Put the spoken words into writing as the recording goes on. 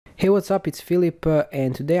Hey, what's up? It's Philip,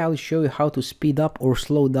 and today I'll show you how to speed up or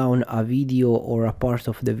slow down a video or a part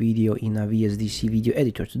of the video in a VSDC video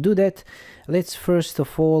editor. To do that, let's first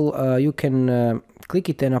of all, you can click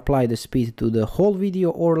it and apply the speed to the whole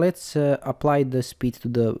video, or let's apply the speed to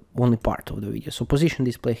the only part of the video. So position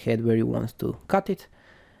this playhead where you want to cut it.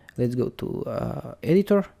 Let's go to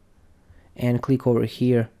editor and click over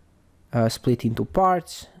here, split into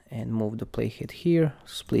parts, and move the playhead here,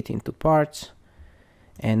 split into parts.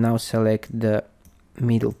 And now select the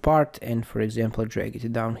middle part and, for example, drag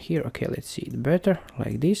it down here. Okay, let's see it better,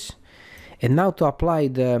 like this. And now to apply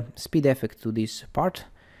the speed effect to this part,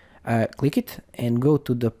 click it and go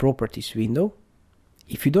to the properties window.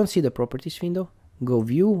 If you don't see the properties window, go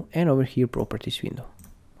view and over here properties window.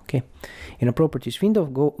 Okay, in a properties window,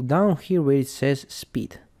 go down here where it says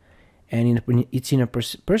speed, and it's in a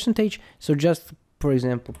percentage. So just, for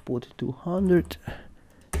example, put 200.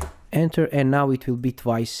 Enter, and now it will be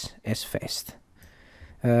twice as fast.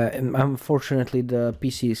 Unfortunately, the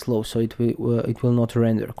PC is slow, so it will not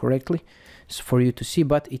render correctly for you to see,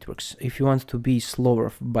 but it works. If you want to be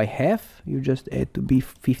slower by half, you just add to be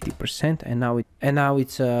 50%, and now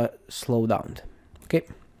it's slowed down. Okay,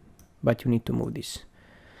 but you need to move this.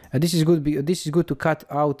 This is good. This is good to cut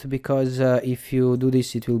out, because if you do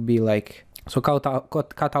this, it will be like so. Cut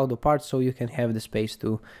out the part so you can have the space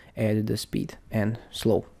to add the speed and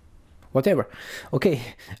slow. Whatever. Okay,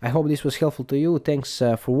 I hope this was helpful to you. Thanks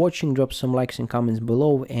for watching. Drop some likes and comments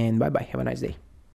below, and bye bye. Have a nice day.